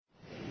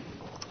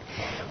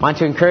I want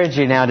to encourage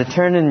you now to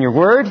turn in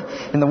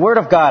the Word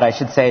of God, I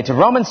should say, to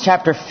Romans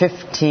chapter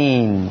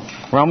 15.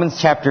 Romans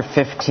chapter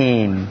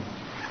 15.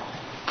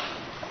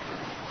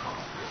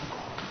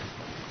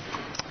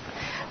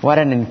 What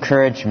an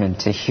encouragement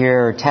to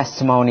hear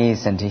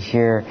testimonies and to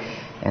hear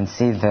and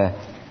see the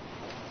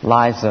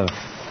lives of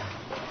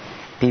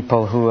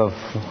people who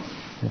have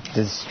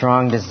this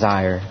strong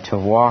desire to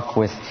walk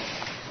with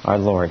our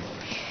Lord.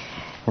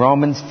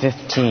 Romans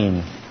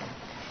 15.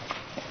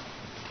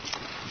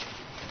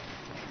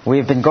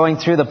 We've been going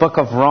through the book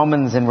of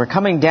Romans and we're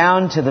coming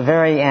down to the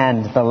very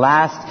end, the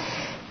last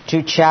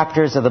 2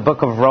 chapters of the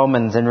book of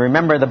Romans. And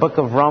remember, the book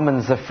of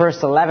Romans, the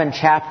first 11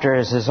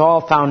 chapters is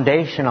all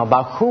foundational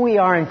about who we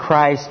are in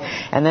Christ.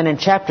 And then in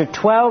chapter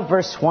 12,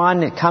 verse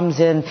 1, it comes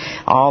in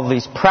all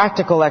these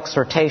practical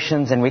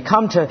exhortations. And we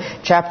come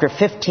to chapter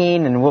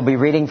 15 and we'll be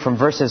reading from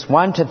verses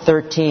 1 to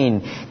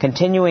 13,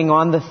 continuing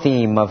on the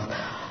theme of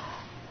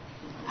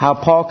how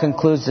Paul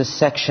concludes this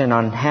section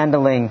on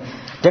handling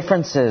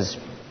differences,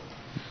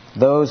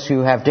 those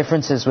who have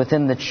differences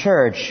within the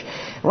church.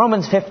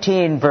 Romans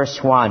 15,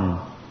 verse 1.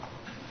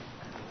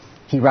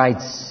 He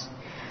writes,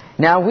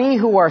 "Now we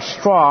who are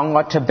strong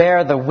ought to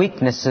bear the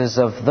weaknesses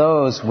of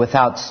those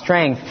without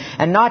strength,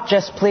 and not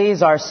just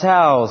please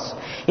ourselves.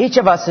 Each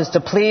of us is to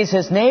please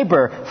his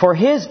neighbor for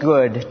his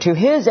good, to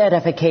his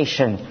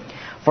edification.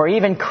 For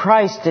even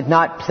Christ did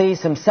not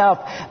please himself,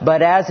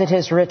 but as it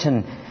is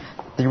written,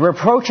 the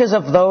reproaches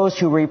of those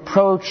who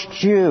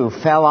reproached you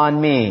fell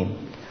on me.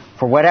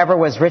 For whatever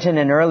was written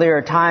in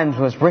earlier times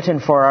was written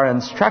for our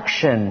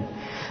instruction,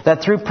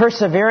 that through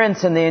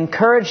perseverance and the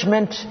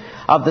encouragement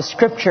of the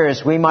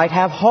Scriptures we might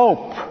have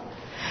hope.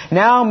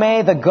 Now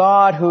may the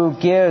God who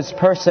gives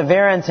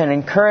perseverance and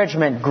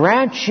encouragement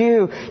grant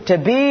you to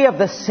be of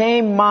the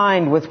same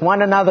mind with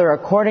one another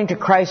according to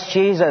Christ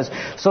Jesus,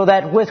 so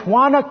that with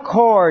one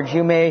accord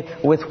you may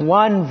with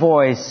one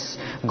voice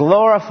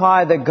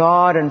glorify the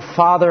God and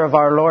Father of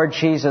our Lord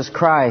Jesus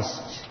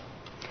Christ.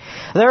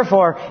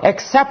 Therefore,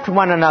 accept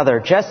one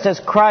another, just as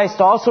Christ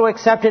also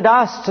accepted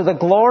us to the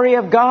glory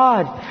of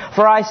God.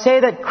 For I say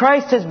that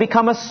Christ has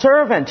become a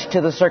servant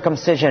to the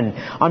circumcision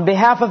on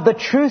behalf of the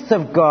truth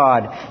of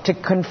God, to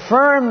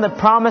confirm the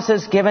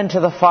promises given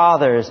to the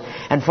fathers,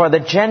 and for the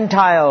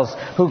Gentiles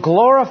who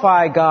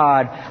glorify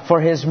God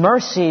for His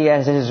mercy,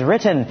 as it is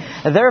written,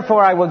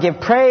 therefore I will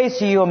give praise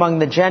to you among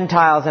the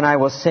Gentiles, and I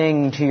will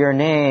sing to your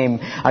name.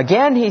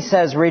 Again he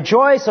says,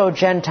 rejoice, O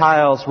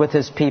Gentiles, with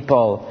His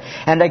people.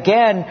 And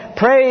again,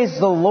 praise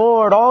the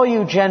Lord, all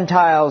you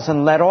Gentiles,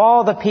 and let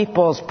all the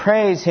peoples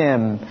praise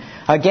Him.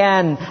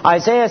 Again,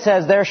 Isaiah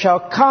says, there shall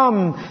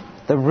come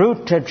the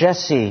root of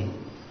Jesse,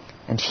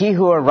 and he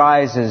who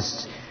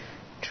arises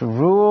to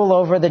rule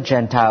over the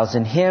Gentiles.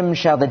 In him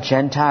shall the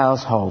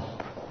Gentiles hope.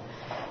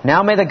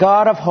 Now may the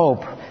God of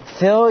hope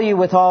fill you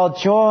with all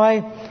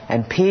joy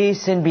and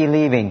peace in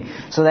believing,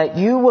 so that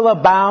you will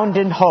abound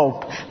in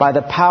hope by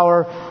the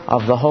power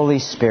of the Holy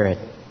Spirit."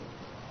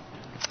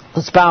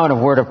 Let's bow in a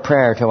word of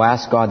prayer to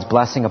ask God's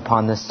blessing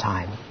upon this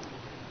time.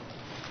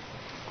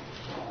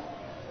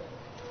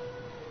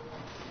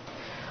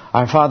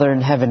 Our Father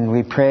in heaven,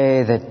 we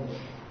pray that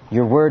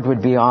your word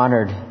would be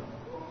honored.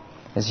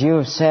 As you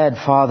have said,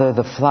 Father,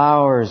 the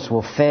flowers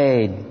will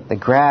fade, the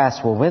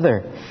grass will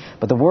wither,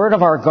 but the word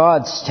of our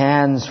God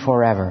stands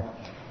forever.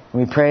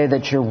 We pray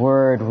that your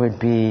word would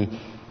be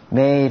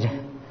made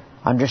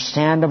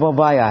understandable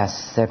by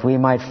us, that we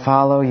might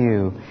follow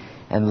you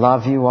and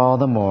love you all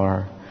the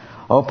more.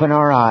 Open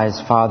our eyes,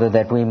 Father,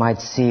 that we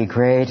might see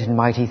great and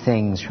mighty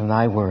things from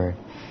thy word.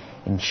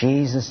 In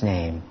Jesus'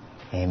 name,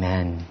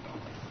 amen.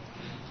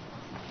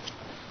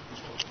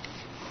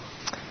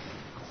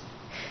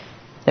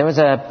 There was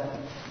a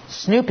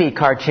Snoopy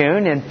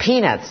cartoon in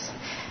Peanuts,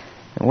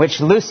 in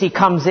which Lucy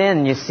comes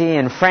in, you see,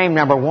 in frame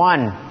number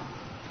 1.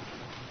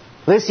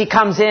 Lucy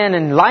comes in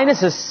and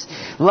Linus is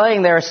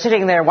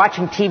sitting there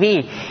watching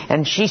TV,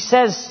 and she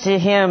says to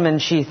him,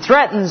 and she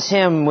threatens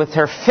him with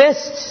her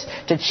fists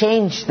to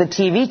change the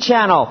TV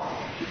channel.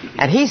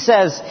 And he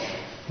says,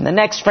 in the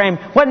next frame,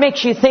 "What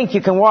makes you think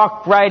you can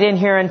walk right in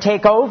here and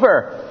take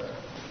over?"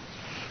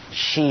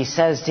 She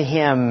says to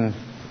him,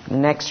 in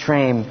the next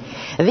frame,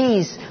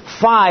 "These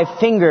 5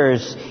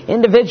 fingers,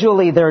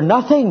 individually they're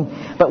nothing,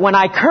 but when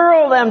I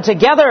curl them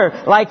together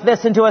like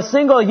this into a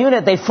single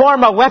unit, they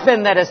form a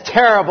weapon that is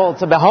terrible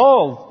to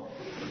behold."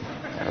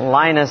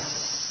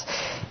 Linus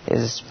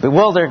is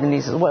bewildered and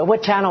he says,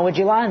 "What channel would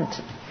you want?"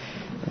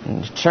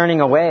 And turning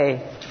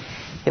away,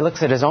 he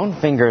looks at his own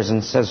fingers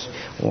and says,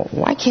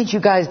 "Why can't you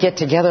guys get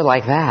together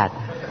like that?"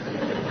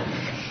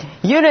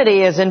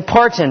 Unity is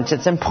important.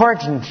 It's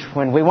important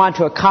when we want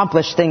to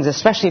accomplish things,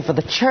 especially for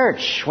the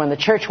church, when the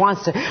church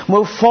wants to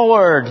move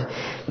forward.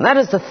 And that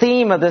is the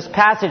theme of this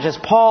passage as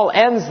Paul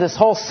ends this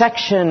whole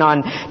section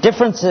on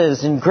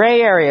differences and gray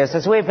areas.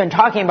 As we've been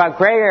talking about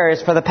gray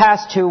areas for the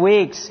past 2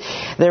 weeks,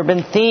 there have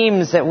been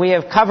themes that we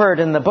have covered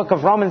in the book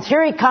of Romans.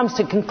 Here he comes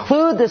to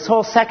conclude this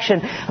whole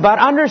section about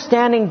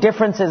understanding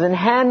differences and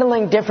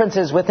handling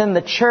differences within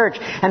the church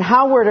and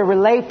how we're to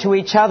relate to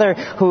each other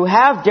who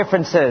have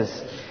differences.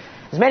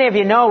 As many of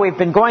you know, we've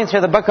been going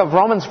through the book of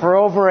Romans for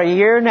over a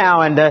year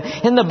now, and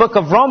in the book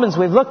of Romans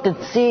we've looked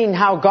at seeing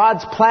how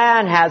God's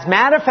plan has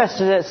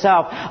manifested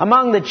itself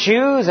among the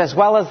Jews as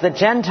well as the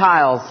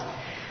Gentiles.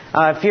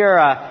 If you're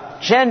a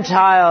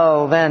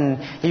Gentile,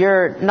 then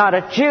you're not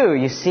a Jew.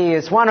 You see,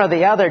 it's one or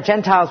the other.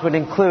 Gentiles would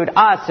include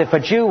us if a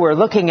Jew were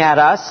looking at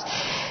us.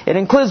 It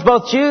includes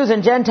both Jews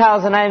and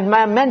Gentiles, and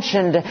I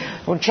mentioned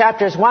when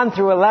chapters 1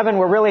 through 11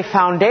 were really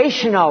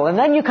foundational. And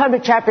then you come to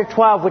chapter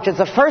 12, which is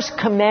the first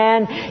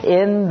command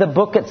in the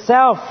book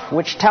itself,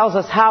 which tells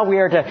us how we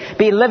are to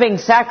be living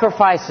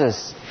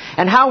sacrifices,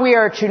 and how we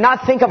are to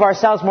not think of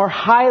ourselves more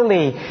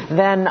highly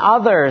than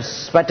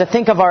others, but to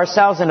think of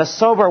ourselves in a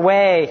sober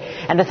way,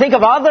 and to think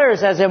of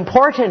others as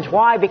important.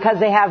 Why? Because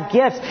they have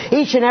gifts.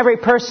 Each and every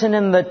person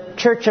in the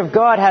Church of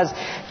God has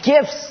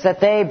gifts that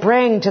they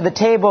bring to the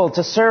table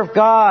to serve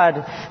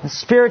God,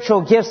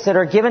 spiritual gifts that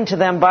are given to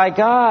them by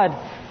God.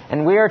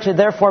 And we are to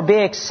therefore be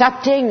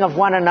accepting of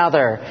one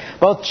another,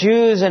 both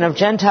Jews and of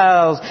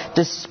Gentiles,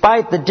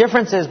 despite the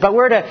differences. But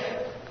we're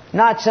to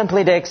not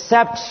simply to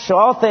accept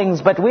all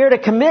things, but we're to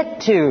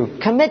commit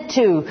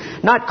to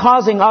not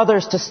causing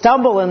others to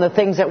stumble in the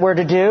things that we're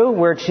to do.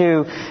 We're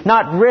to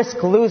not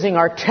risk losing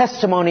our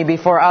testimony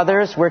before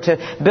others. We're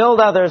to build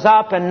others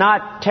up and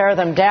not tear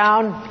them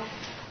down.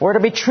 We're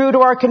to be true to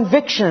our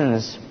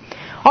convictions.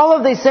 All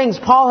of these things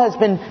Paul has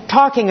been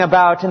talking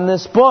about in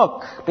this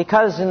book,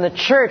 because in the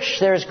church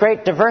there's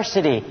great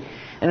diversity.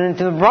 And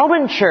in the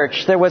Roman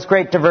church, there was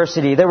great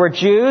diversity. There were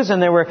Jews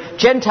and there were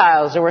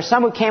Gentiles. There were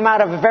some who came out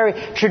of a very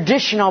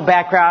traditional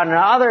background, and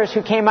others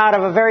who came out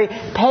of a very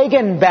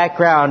pagan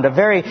background, a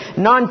very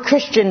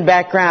non-Christian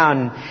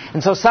background.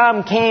 And so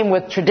some came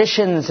with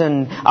traditions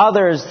and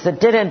others that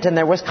didn't, and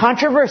there was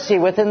controversy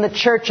within the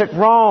church at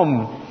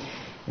Rome.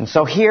 And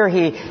so here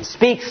he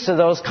speaks to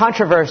those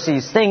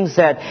controversies, things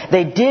that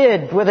they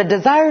did with a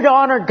desire to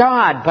honor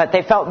God, but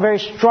they felt very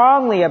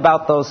strongly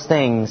about those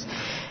things.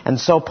 And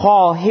so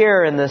Paul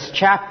here in this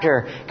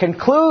chapter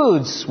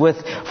concludes with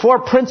 4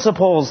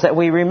 principles that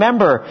we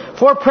remember,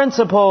 4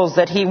 principles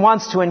that he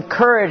wants to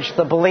encourage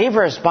the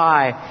believers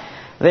by.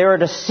 They were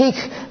to seek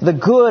the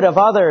good of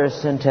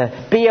others and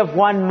to be of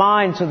one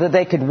mind so that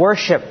they could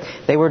worship.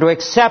 They were to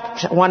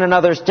accept one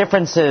another's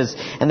differences,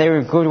 and they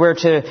were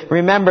to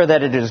remember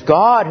that it is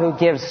God who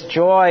gives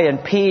joy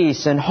and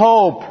peace and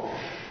hope.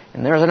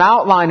 And there's an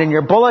outline in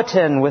your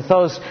bulletin with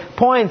those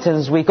points, and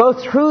as we go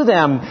through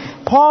them,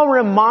 Paul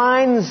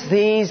reminds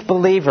these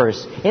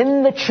believers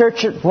in the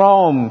church at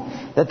Rome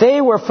that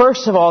they were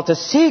first of all to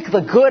seek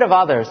the good of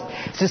others.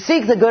 To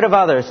seek the good of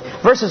others.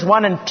 Verses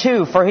 1 and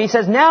 2, for he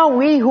says, now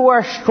we who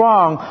are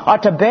strong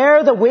ought to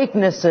bear the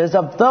weaknesses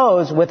of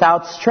those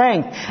without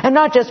strength, and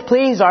not just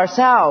please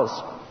ourselves.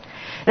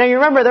 Now you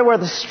remember there were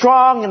the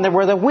strong and there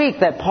were the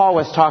weak that Paul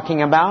was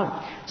talking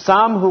about.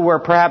 Some who were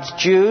perhaps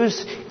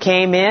Jews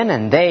came in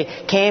and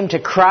they came to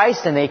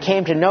Christ and they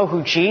came to know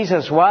who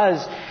Jesus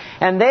was.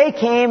 And they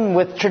came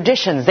with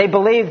traditions. They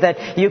believed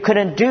that you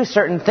couldn't do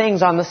certain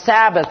things on the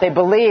Sabbath. They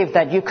believed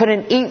that you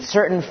couldn't eat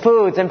certain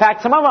foods. In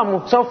fact, some of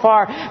them so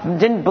far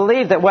didn't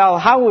believe that, well,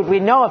 how would we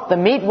know if the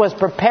meat was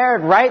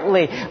prepared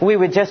rightly? We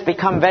would just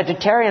become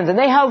vegetarians. And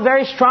they held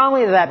very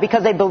strongly to that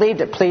because they believed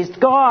it pleased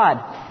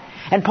God.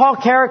 And Paul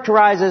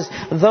characterizes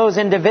those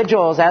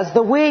individuals as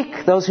the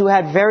weak, those who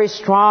had very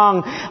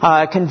strong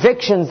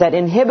convictions that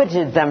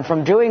inhibited them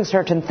from doing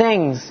certain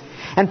things.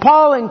 And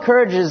Paul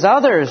encourages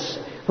others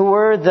who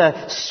were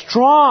the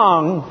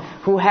strong,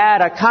 who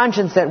had a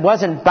conscience that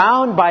wasn't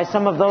bound by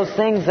some of those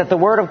things that the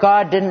Word of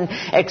God didn't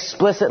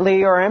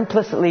explicitly or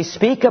implicitly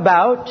speak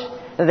about.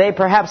 They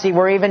perhaps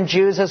were even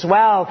Jews as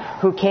well,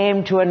 who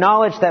came to a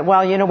knowledge that,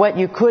 well, you know what,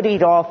 you could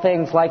eat all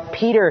things, like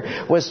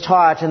Peter was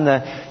taught, and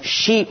the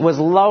sheet was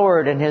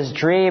lowered in his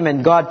dream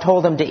and God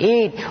told him to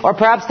eat. Or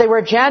perhaps they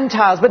were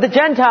Gentiles, but the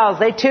Gentiles,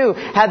 they too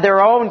had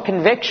their own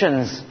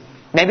convictions.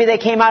 Maybe they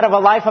came out of a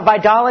life of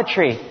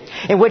idolatry,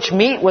 in which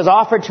meat was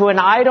offered to an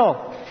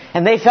idol.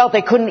 And they felt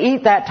they couldn't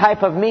eat that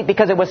type of meat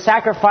because it was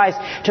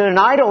sacrificed to an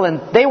idol,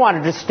 and they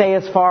wanted to stay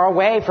as far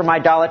away from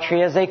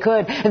idolatry as they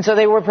could. And so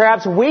they were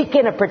perhaps weak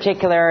in a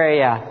particular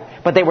area,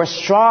 but they were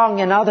strong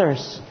in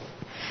others.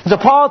 So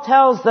Paul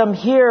tells them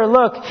here,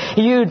 look,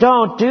 you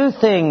don't do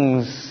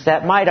things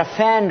that might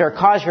offend or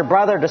cause your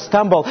brother to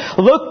stumble.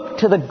 Look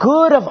to the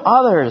good of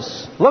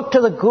others. Look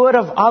to the good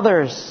of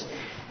others.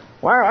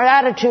 Our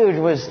attitude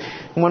was,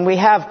 when we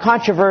have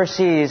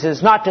controversies,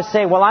 is not to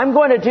say, well, I'm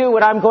going to do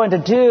what I'm going to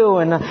do,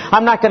 and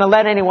I'm not going to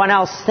let anyone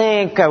else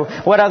think, or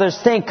what others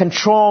think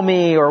control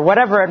me, or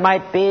whatever it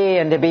might be,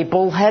 and to be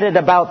bullheaded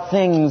about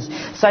things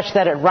such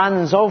that it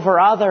runs over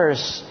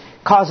others,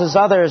 causes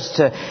others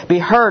to be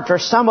hurt or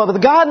stumble. But the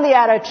godly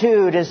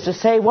attitude is to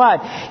say what?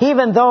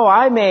 Even though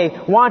I may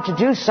want to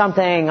do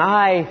something,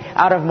 I,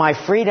 out of my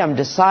freedom,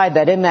 decide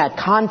that in that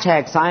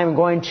context I am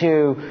going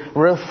to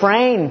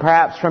refrain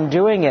perhaps from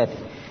doing it.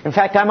 In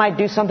fact, I might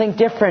do something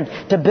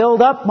different to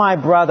build up my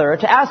brother, or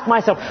to ask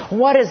myself,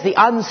 what is the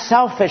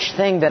unselfish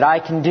thing that I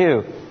can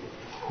do?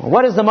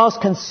 What is the most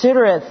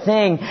considerate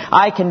thing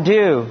I can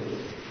do?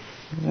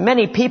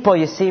 Many people,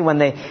 you see, when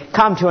they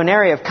come to an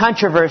area of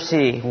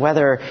controversy,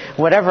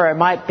 whatever it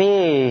might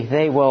be,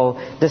 they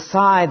will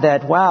decide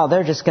that, well,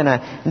 they're just going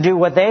to do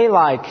what they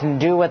like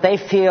and do what they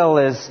feel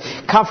is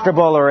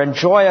comfortable or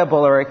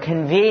enjoyable or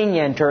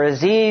convenient or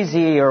is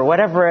easy or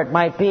whatever it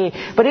might be.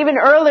 But even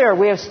earlier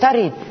we have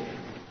studied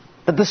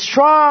that the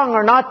strong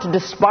are not to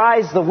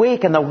despise the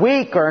weak, and the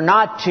weak are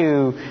not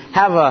to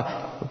have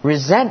a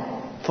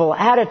resentful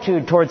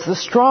attitude towards the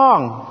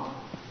strong.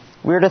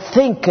 We're to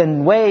think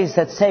in ways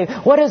that say,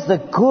 what is the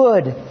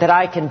good that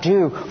I can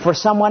do for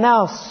someone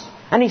else?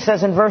 And he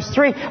says in verse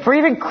 3, for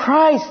even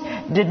Christ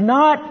did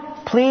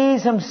not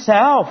please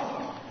himself,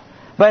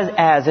 but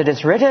as it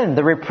is written,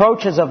 the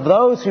reproaches of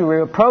those who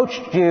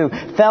reproached you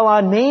fell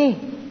on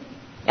me.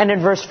 And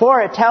in verse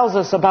 4 it tells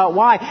us about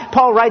why.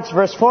 Paul writes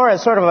verse 4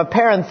 as sort of a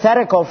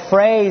parenthetical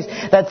phrase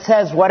that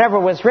says whatever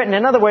was written.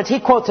 In other words, he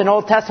quotes an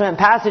Old Testament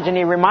passage and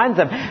he reminds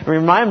them,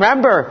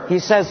 remember, he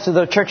says to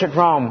the church at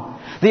Rome,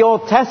 the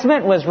Old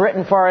Testament was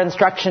written for our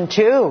instruction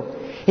too.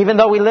 Even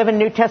though we live in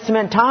New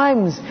Testament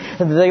times,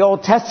 the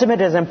Old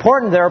Testament is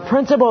important. There are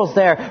principles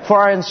there for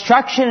our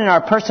instruction and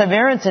our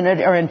perseverance and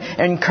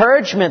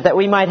encouragement that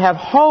we might have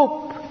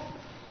hope.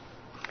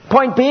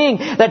 Point being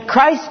that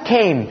Christ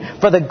came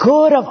for the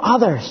good of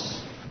others.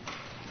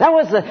 That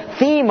was the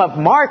theme of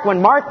Mark.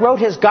 When Mark wrote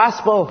his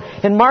gospel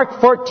in Mark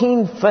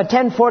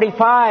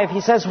 10:45, he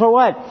says, for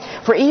what?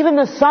 For even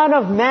the Son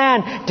of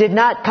Man did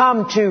not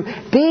come to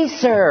be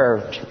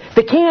served.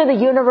 The King of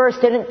the universe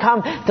didn't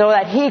come so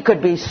that he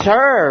could be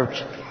served.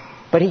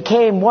 But he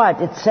came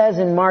what? It says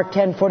in Mark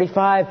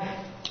 10:45,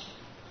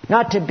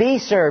 not to be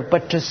served,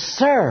 but to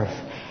serve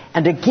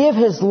and to give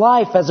his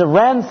life as a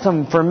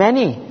ransom for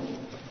many.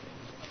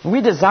 We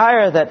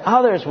desire that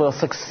others will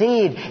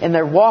succeed in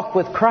their walk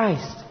with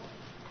Christ.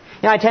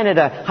 You know, I attended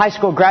a high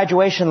school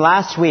graduation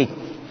last week,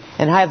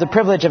 and I have the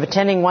privilege of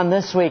attending one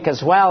this week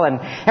as well. And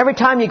every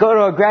time you go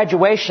to a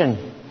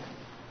graduation,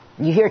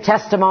 you hear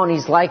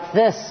testimonies like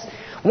this.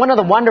 One of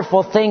the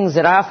wonderful things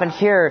that I often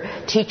hear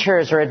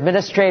teachers or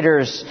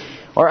administrators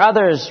or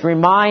others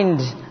remind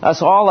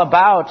us all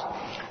about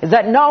is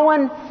that no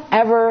one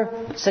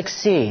ever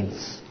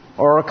succeeds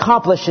or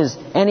accomplishes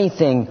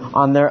anything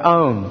on their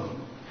own.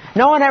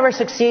 No one ever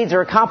succeeds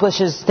or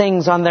accomplishes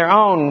things on their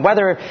own,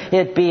 whether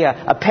it be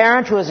a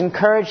parent who has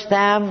encouraged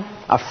them,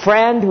 a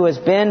friend who has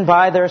been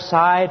by their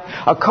side,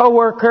 a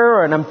coworker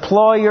or an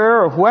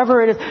employer or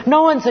whoever it is.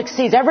 No one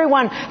succeeds.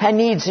 Everyone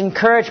needs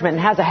encouragement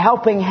and has a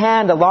helping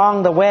hand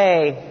along the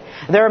way.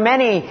 There are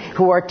many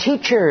who are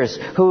teachers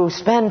who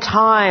spend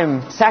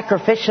time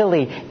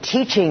sacrificially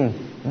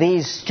teaching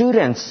these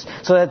students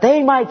so that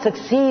they might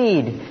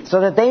succeed, so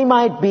that they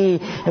might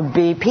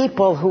be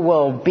people who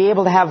will be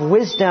able to have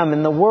wisdom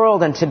in the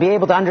world and to be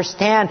able to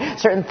understand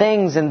certain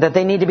things and that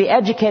they need to be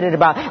educated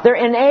about. They're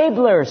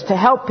enablers to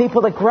help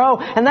people to grow.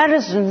 And that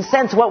is in a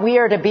sense what we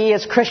are to be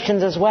as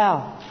Christians as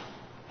well.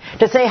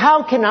 To say,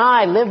 how can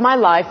I live my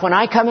life when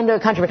I come into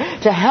a country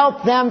to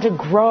help them to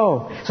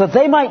grow so that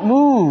they might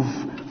move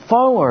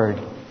forward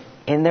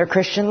in their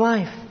Christian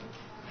life?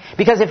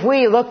 Because if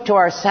we look to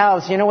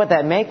ourselves, you know what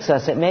that makes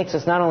us? It makes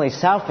us not only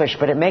selfish,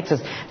 but it makes us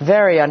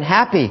very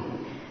unhappy.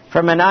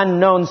 From an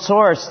unknown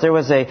source, there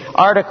was an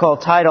article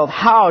titled,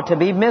 How to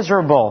Be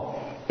Miserable.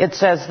 It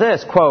says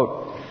this,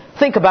 quote,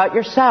 think about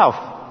yourself.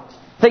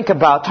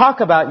 Talk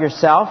about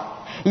yourself.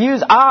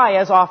 Use I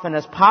as often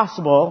as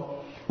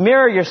possible.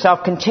 Mirror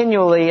yourself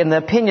continually in the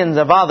opinions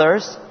of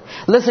others.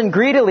 Listen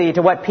greedily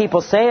to what people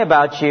say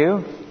about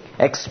you.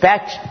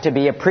 Expect to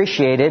be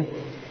appreciated.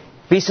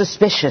 Be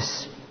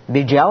suspicious.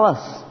 Be jealous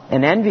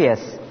and envious.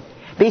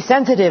 Be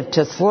sensitive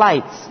to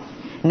slights.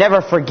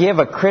 Never forgive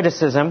a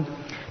criticism.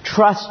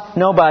 Trust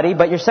nobody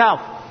but yourself.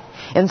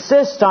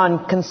 Insist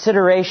on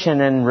consideration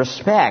and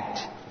respect.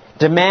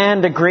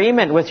 Demand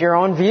agreement with your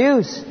own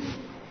views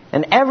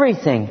and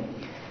everything.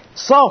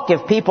 Sulk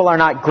if people are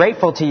not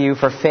grateful to you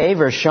for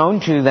favors shown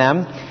to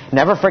them.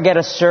 Never forget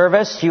a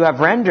service you have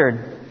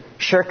rendered.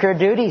 Shirk your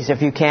duties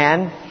if you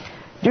can.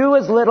 Do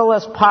as little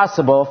as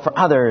possible for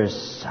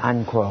others,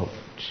 unquote.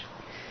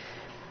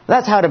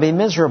 That's how to be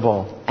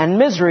miserable. And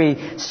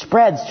misery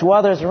spreads to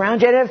others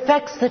around you. It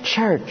affects the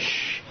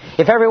church.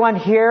 If everyone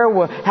here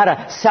had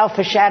a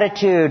selfish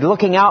attitude,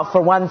 looking out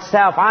for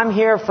oneself, I'm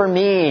here for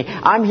me,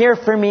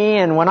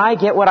 and when I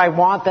get what I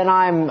want, then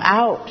I'm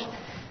out.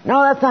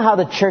 No, that's not how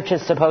the church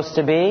is supposed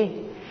to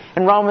be.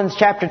 In Romans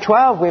chapter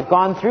 12, we've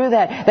gone through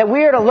that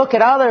we are to look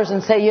at others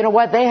and say, you know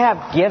what, they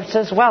have gifts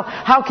as well.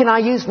 How can I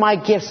use my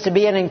gifts to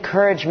be an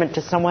encouragement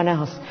to someone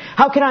else?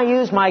 How can I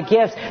use my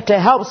gifts to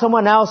help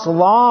someone else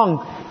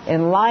along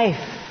in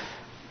life?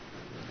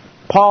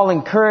 Paul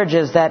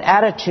encourages that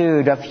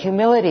attitude of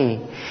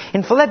humility.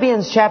 In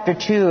Philippians chapter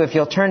 2, if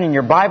you'll turn in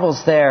your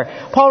Bibles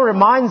there, Paul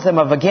reminds them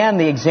of, again,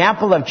 the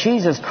example of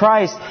Jesus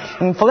Christ.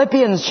 In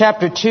Philippians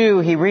chapter 2,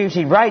 he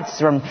writes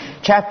from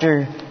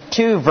chapter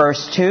 2,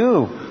 verse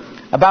 2,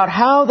 about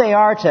how they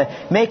are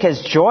to make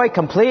his joy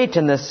complete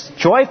in this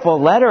joyful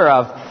letter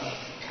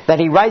that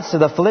he writes to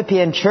the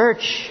Philippian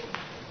church.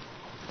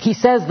 He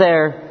says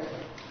there,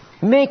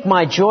 make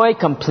my joy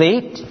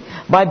complete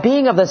By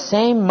being of the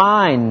same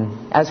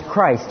mind as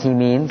Christ, he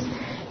means.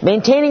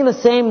 Maintaining the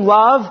same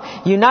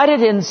love,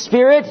 united in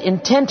spirit,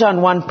 intent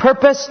on one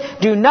purpose,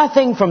 do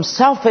nothing from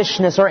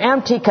selfishness or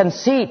empty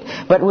conceit,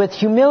 but with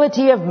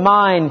humility of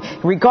mind,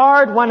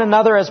 regard one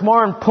another as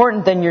more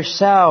important than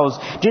yourselves.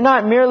 Do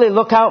not merely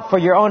look out for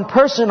your own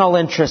personal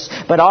interests,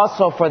 but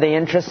also for the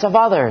interests of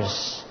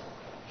others.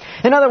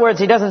 In other words,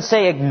 he doesn't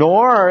say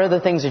ignore the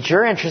things that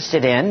you're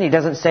interested in. He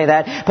doesn't say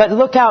that. But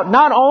look out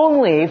not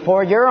only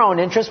for your own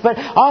interests, but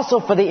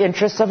also for the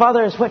interests of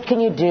others. What can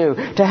you do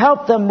to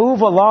help them move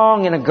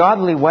along in a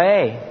godly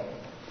way?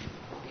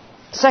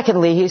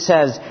 Secondly, he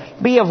says,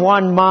 be of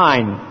one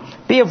mind.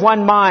 Be of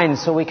one mind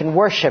so we can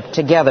worship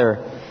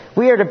together.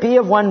 We are to be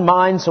of one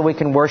mind so we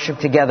can worship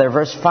together.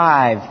 Verse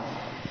 5.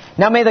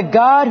 Now may the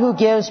God who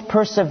gives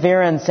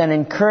perseverance and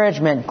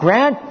encouragement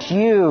grant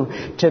you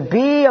to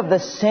be of the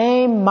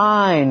same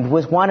mind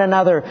with one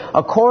another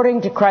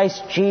according to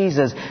Christ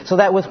Jesus, so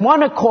that with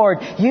one accord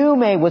you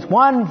may with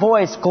one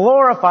voice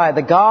glorify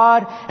the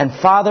God and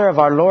Father of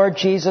our Lord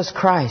Jesus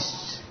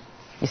Christ.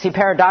 You see,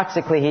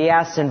 paradoxically, he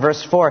asks in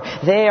verse 4,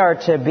 they are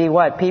to be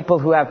what? People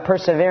who have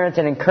perseverance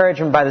and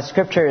encouragement by the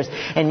Scriptures.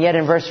 And yet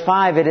in verse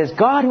 5, it is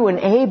God who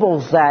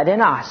enables that in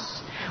us.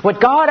 What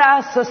God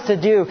asks us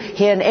to do,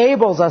 He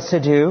enables us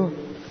to do.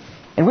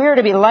 And we are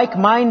to be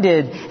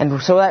like-minded,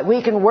 and so that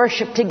we can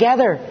worship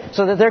together,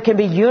 so that there can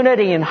be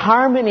unity and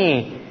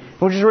harmony,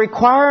 which is a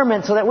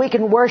requirement so that we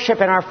can worship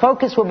and our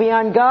focus will be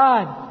on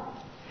God.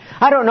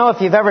 I don't know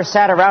if you've ever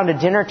sat around a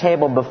dinner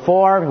table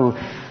before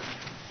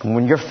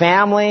when your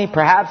family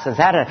perhaps has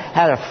had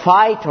a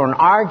fight or an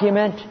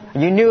argument.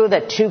 You knew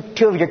that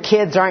two of your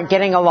kids aren't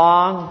getting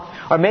along.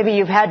 Or maybe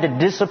you've had to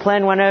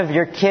discipline one of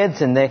your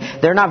kids and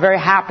they're not very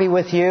happy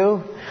with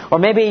you. Or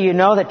maybe you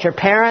know that your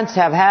parents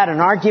have had an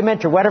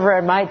argument or whatever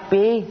it might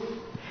be.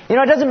 You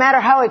know, it doesn't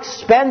matter how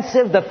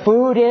expensive the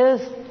food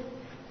is.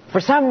 For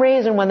some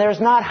reason, when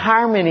there's not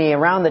harmony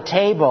around the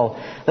table,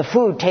 the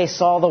food tastes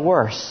all the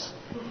worse.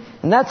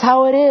 And that's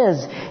how it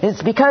is.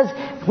 It's because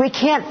we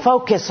can't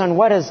focus on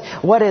what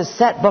is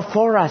set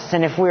before us.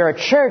 And if we're a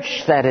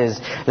church that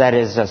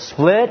is a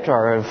split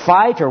or a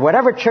fight or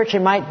whatever church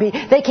it might be,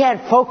 they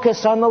can't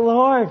focus on the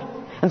Lord.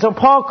 And so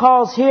Paul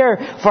calls here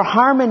for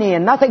harmony,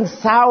 and nothing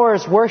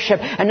sours worship,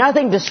 and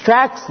nothing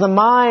distracts the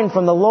mind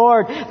from the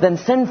Lord than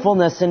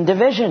sinfulness and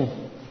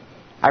division.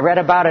 I read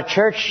about a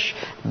church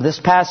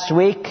this past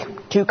week,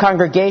 2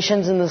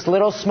 congregations in this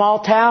little small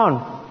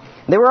town.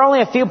 They were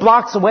only a few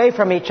blocks away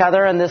from each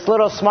other in this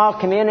little small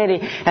community,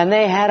 and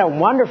they had a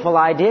wonderful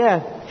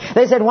idea.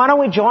 They said, why don't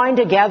we join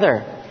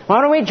together?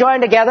 Why don't we join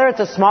together? It's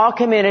a small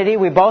community.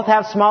 We both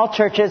have small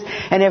churches,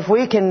 and if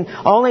we can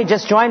only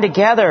just join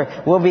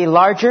together, we'll be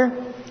larger.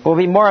 We'll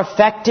be more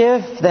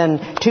effective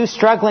than 2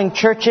 struggling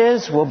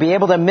churches. We'll be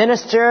able to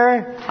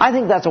minister. I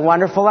think that's a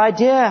wonderful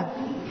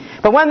idea.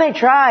 But when they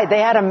tried, they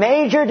had a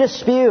major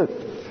dispute.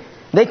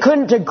 They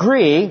couldn't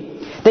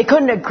agree. They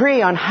couldn't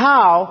agree on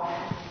how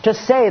to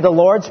say the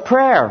Lord's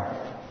Prayer.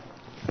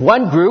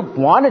 One group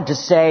wanted to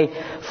say,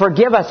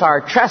 forgive us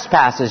our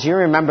trespasses. You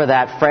remember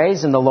that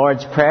phrase in the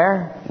Lord's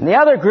Prayer? And the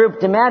other group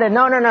demanded,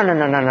 no,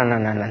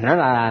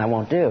 that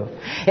won't do.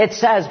 It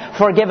says,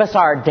 forgive us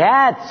our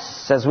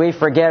debts as we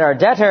forget our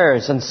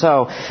debtors. And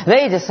so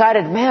they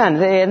decided,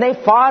 and they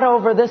fought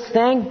over this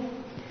thing.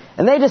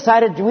 And they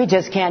decided we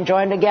just can't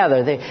join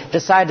together. They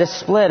decided to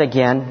split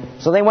again.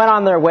 So they went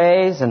on their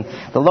ways, and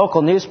the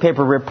local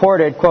newspaper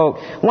reported, quote,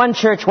 one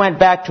church went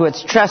back to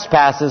its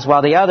trespasses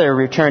while the other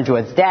returned to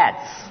its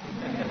debts.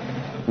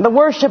 The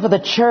worship of the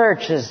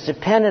church is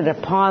dependent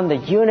upon the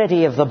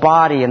unity of the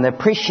body and the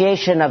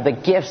appreciation of the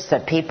gifts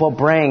that people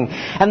bring.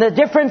 And the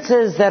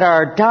differences that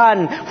are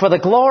done for the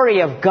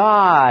glory of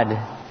God,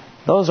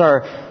 those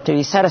are to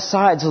be set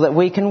aside so that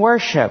we can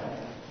worship.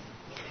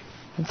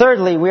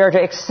 Thirdly, we are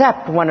to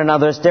accept one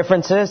another's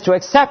differences. To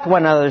accept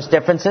one another's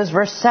differences,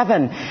 verse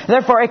 7.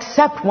 Therefore,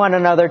 accept one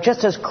another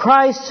just as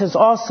Christ has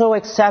also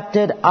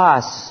accepted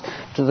us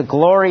to the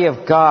glory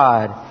of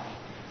God.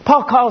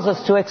 Paul calls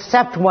us to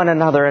accept one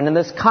another, and in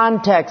this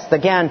context,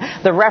 again,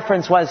 the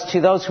reference was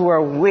to those who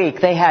were weak.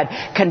 They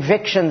had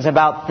convictions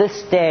about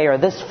this day or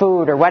this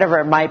food or whatever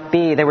it might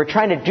be. They were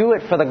trying to do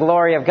it for the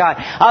glory of God.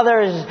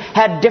 Others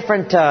had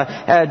different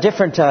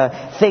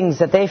things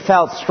that they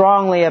felt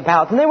strongly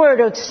about, and they were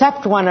to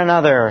accept one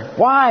another.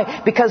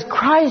 Why? Because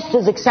Christ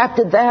has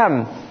accepted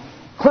them,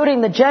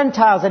 including the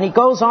Gentiles. And he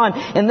goes on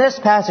in this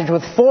passage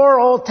with 4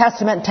 Old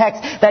Testament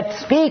texts that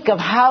speak of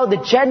how the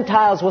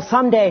Gentiles will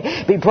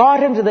someday be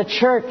brought into the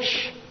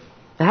church.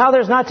 And how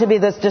there's not to be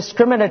this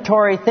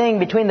discriminatory thing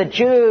between the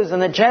Jews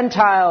and the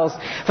Gentiles.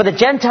 For the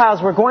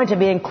Gentiles were going to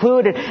be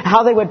included,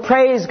 how they would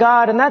praise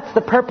God. And that's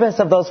the purpose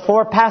of those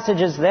 4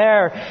 passages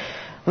there.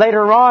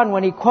 Later on,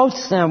 when he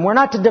quotes them, we're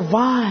not to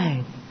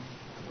divide,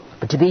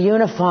 but to be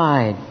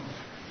unified.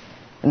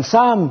 And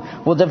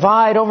some will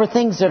divide over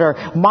things that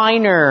are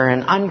minor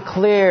and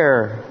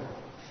unclear.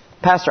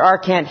 Pastor R.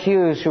 Kent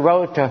Hughes, who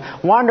wrote a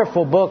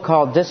wonderful book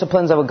called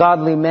Disciplines of a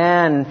Godly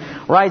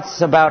Man,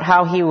 writes about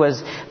how he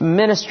was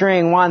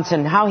ministering once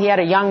and how he had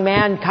a young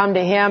man come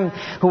to him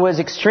who was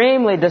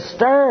extremely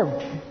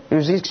disturbed. He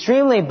was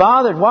extremely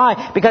bothered.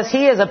 Why? Because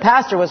he, as a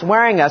pastor, was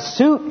wearing a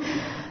suit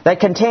that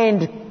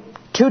contained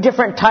two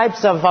different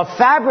types of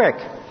fabric.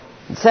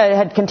 It said it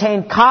had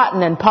contained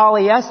cotton and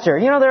polyester.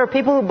 You know, there are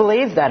people who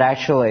believe that,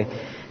 actually.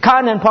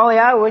 Cotton and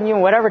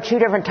polyester, whatever, two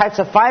different types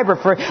of fiber.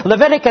 For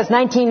Leviticus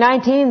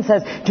 19:19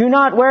 says, do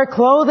not wear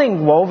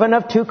clothing woven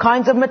of two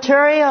kinds of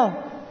material.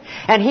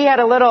 And he had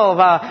a little of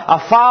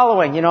a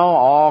following,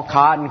 all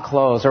cotton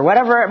clothes or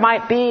whatever it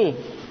might be.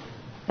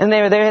 And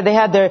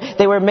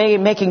they were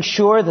making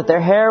sure that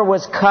their hair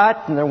was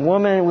cut and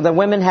the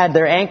women had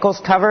their ankles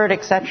covered,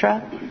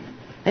 etc.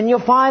 And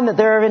you'll find that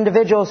there are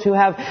individuals who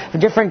have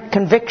different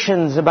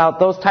convictions about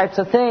those types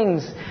of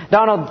things.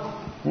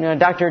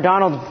 Dr.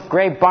 Donald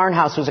Gray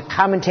Barnhouse was a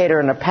commentator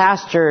and a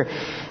pastor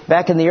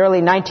back in the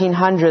early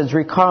 1900s,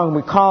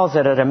 recalls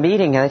it at a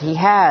meeting that he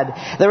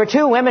had. There were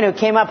two women who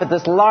came up at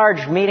this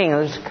large meeting. There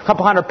was a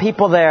couple hundred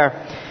people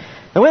there.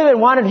 The women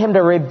wanted him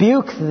to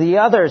rebuke the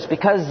others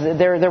because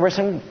there were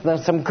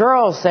some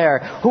girls there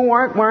who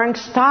weren't wearing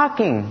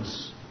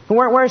stockings.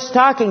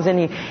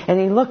 And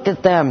he looked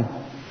at them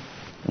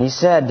and he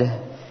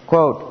said,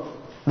 quote,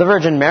 "The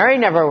Virgin Mary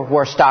never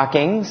wore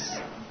stockings."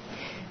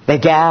 They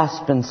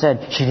gasped and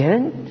said, "She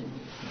didn't?"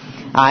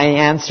 I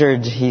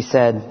answered, he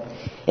said,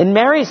 "In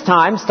Mary's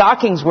time,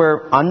 stockings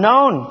were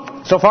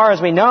unknown. So far as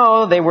we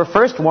know, they were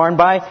first worn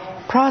by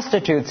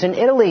prostitutes in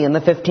Italy in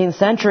the 15th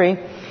century.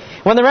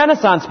 When the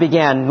Renaissance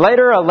began,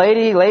 later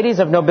ladies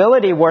of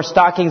nobility wore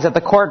stockings at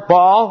the court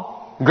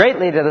ball,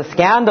 greatly to the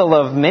scandal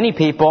of many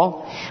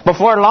people.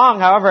 Before long,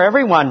 however,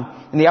 everyone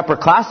in the upper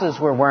classes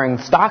were wearing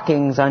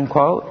stockings,"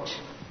 unquote.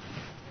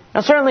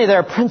 Now, certainly there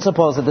are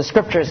principles that the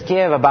Scriptures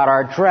give about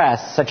our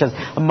dress, such as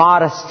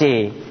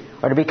modesty,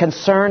 or to be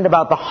concerned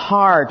about the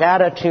heart,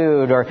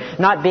 attitude, or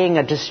not being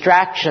a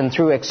distraction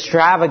through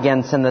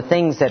extravagance in the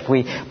things that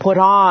we put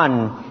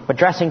on, but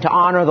dressing to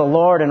honor the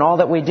Lord in all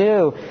that we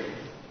do.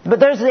 But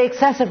there's the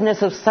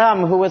excessiveness of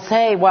some who would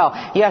say, well,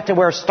 you have to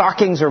wear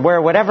stockings or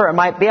wear whatever it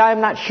might be.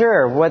 I'm not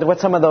sure what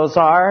some of those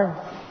are.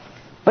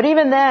 But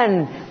even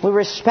then, we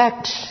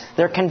respect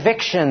their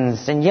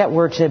convictions, and yet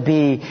we're to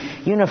be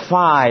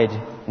unified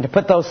and to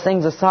put those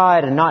things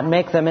aside and not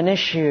make them an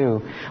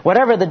issue.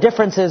 Whatever the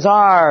differences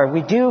are,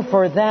 we do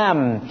for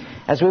them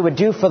as we would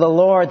do for the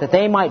Lord, that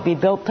they might be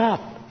built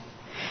up.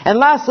 And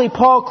lastly,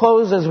 Paul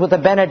closes with a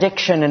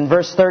benediction in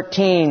verse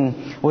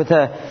 13, with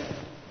a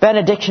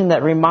benediction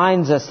that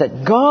reminds us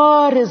that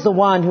God is the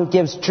one who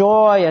gives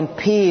joy and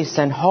peace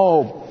and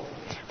hope.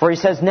 For he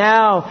says,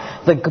 "Now,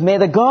 may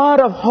the God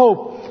of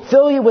hope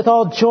fill you with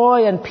all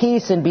joy and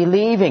peace in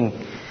believing,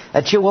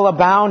 that you will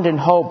abound in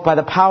hope by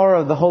the power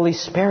of the Holy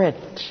Spirit."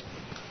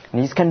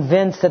 And he's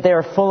convinced that they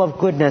are full of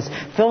goodness,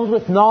 filled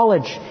with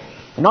knowledge,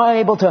 and not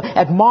able to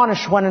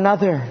admonish one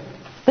another.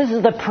 This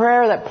is the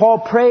prayer that Paul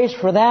prays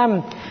for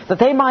them, that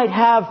they might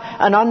have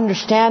an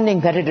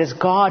understanding that it is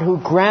God who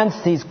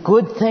grants these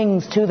good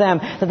things to them,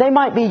 that they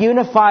might be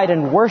unified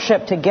and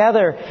worship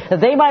together,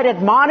 that they might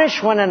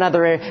admonish one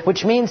another,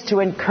 which means to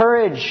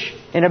encourage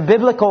in a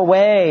biblical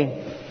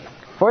way.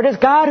 For it is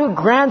God who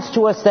grants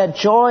to us that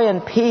joy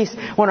and peace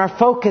when our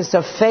focus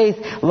of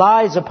faith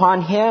lies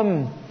upon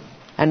Him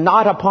and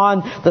not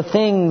upon the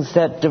things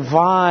that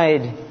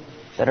divide,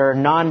 that are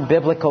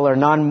non-biblical or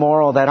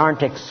non-moral, that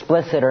aren't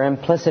explicit or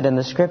implicit in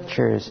the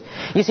Scriptures.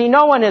 You see,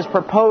 no one is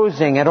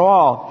proposing at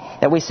all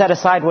that we set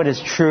aside what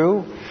is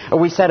true, or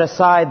we set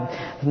aside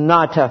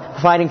not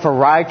fighting for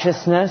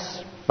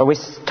righteousness, or we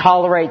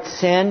tolerate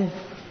sin,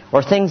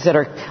 or things that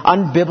are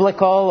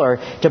unbiblical, or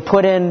to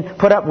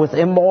put up with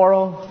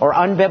immoral or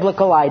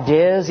unbiblical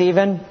ideas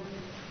even.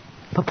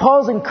 But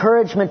Paul's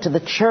encouragement to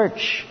the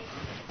church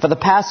for the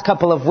past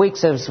couple of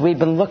weeks as we've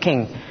been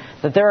looking,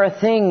 that there are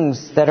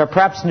things that are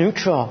perhaps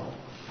neutral,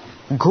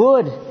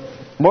 good,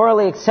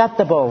 morally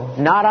acceptable,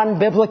 not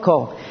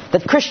unbiblical,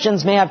 that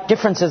Christians may have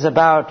differences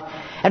about.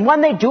 And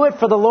when they do it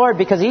for the Lord,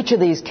 because each of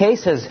these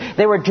cases,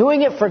 they were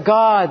doing it for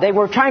God. They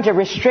were trying to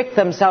restrict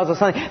themselves or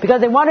something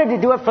because they wanted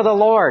to do it for the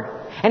Lord.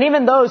 And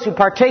even those who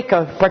partook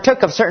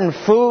of certain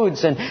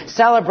foods and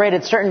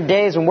celebrated certain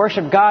days and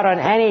worshiped God on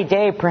any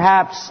day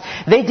perhaps,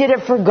 they did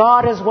it for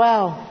God as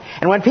well.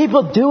 And when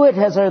people do it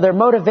as their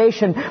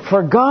motivation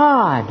for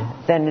God,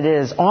 then it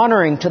is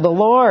honoring to the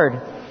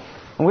Lord.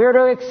 And we are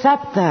to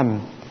accept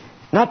them,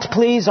 not to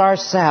please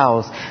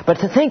ourselves, but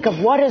to think of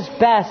what is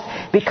best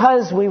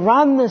because we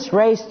run this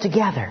race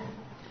together.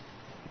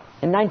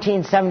 In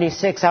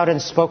 1976, out in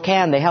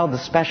Spokane, they held the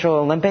Special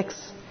Olympics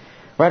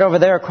right over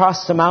there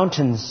across the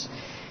mountains.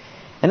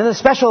 And in the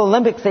Special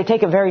Olympics, they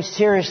take it very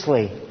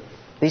seriously.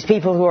 These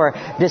people who are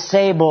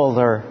disabled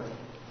or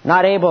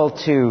not able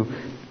to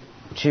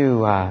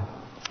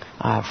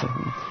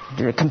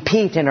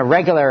compete in a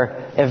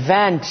regular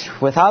event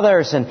with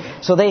others. And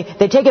so they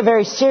take it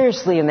very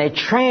seriously and they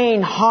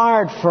train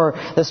hard for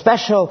the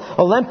Special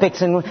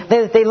Olympics. And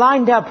they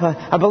lined up,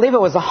 I believe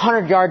it was a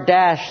 100-yard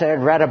dash that I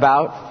had read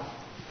about.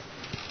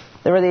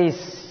 There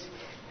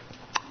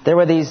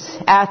were these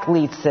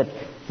athletes that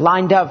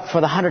lined up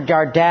for the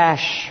 100-yard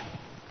dash,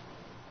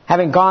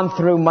 having gone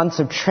through months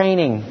of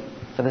training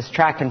for this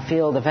track and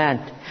field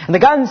event. And the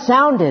gun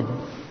sounded,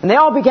 and they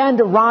all began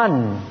to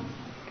run.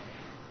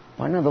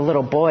 One of the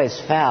little boys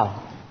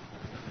fell.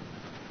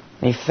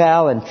 He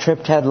fell and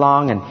tripped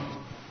headlong, and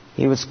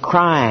he was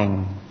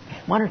crying.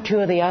 One or two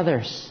of the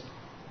others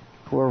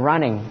who were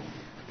running,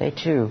 they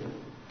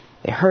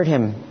heard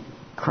him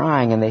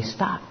crying, and they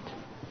stopped.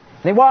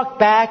 They walked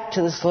back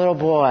to this little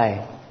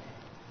boy.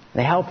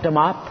 They helped him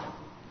up,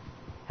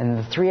 and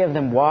the three of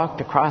them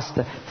walked across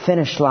the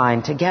finish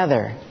line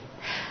together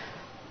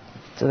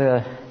to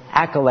the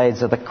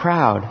accolades of the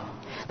crowd.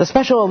 The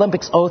Special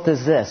Olympics oath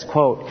is this,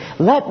 quote,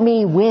 "Let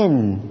me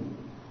win,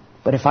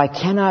 but if I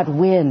cannot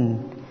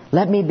win,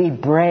 let me be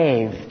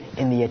brave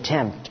in the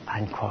attempt,"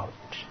 unquote.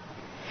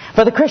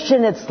 For the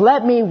Christian, it's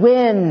let me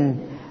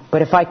win,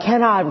 but if I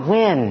cannot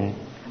win,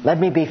 let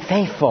me be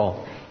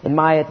faithful in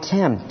my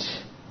attempt.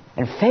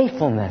 And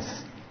faithfulness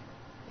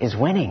is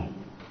winning.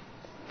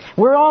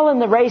 We're all in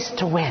the race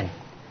to win.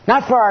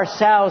 Not for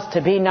ourselves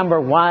to be number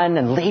one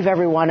and leave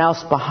everyone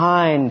else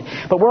behind,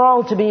 but we're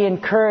all to be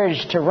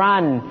encouraged to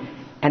run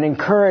and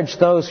encourage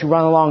those who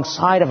run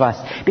alongside of us.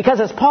 Because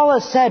as Paul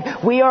has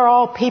said, we are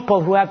all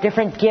people who have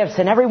different gifts,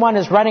 and everyone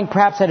is running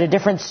perhaps at a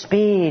different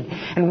speed.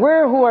 And we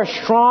who are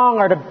strong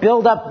are to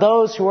build up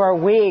those who are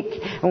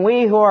weak. And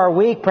we who are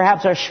weak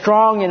perhaps are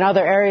strong in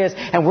other areas,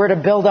 and we're to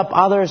build up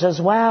others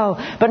as well.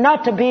 But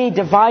not to be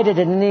divided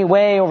in any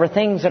way over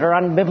things that are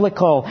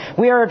unbiblical.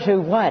 We are to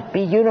what?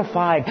 Be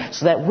unified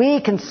so that we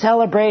can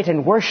celebrate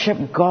and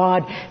worship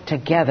God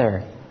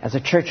together as a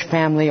church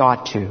family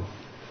ought to.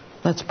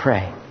 Let's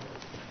pray.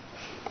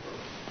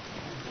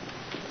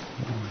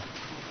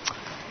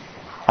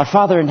 Our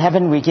Father in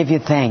heaven, we give you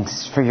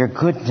thanks for your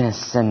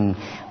goodness, and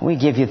we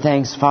give you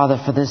thanks, Father,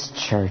 for this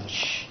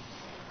church.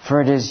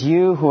 For it is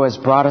you who has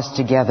brought us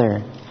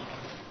together.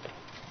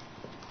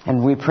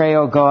 And we pray,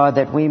 O God,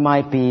 that we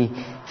might be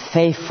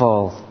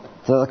faithful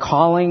to the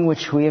calling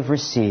which we have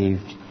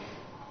received.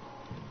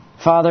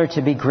 Father,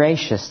 to be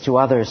gracious to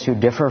others who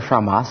differ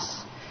from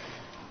us.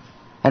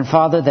 And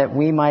Father, that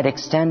we might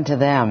extend to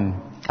them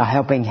a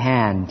helping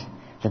hand,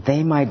 that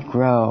they might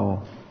grow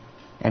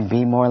and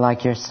be more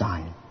like your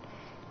Son.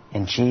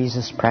 In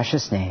Jesus'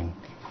 precious name,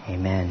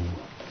 amen.